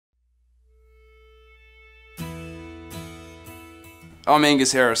I'm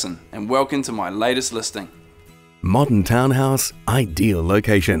Angus Harrison and welcome to my latest listing. Modern townhouse, ideal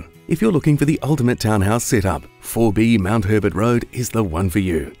location. If you're looking for the ultimate townhouse setup, 4B Mt Herbert Road is the one for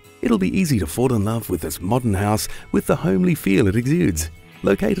you. It'll be easy to fall in love with this modern house with the homely feel it exudes.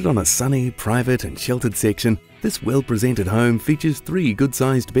 Located on a sunny, private and sheltered section, this well-presented home features 3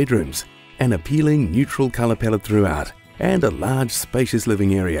 good-sized bedrooms, an appealing neutral colour palette throughout, and a large spacious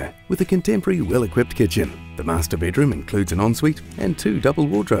living area with a contemporary well-equipped kitchen. The master bedroom includes an ensuite and 2 double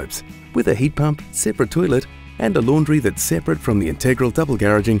wardrobes, with a heat pump, separate toilet and a laundry that's separate from the integral double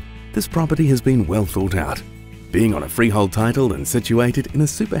garaging. This property has been well thought out. Being on a freehold title and situated in a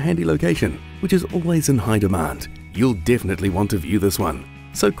super handy location, which is always in high demand, you'll definitely want to view this one.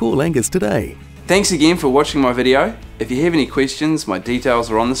 So call Angus today. Thanks again for watching my video. If you have any questions, my details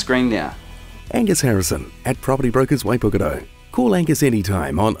are on the screen now. Angus Harrison at Property Brokers Waipukurau. Call Angus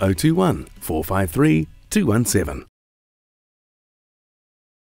anytime on 021 453 217.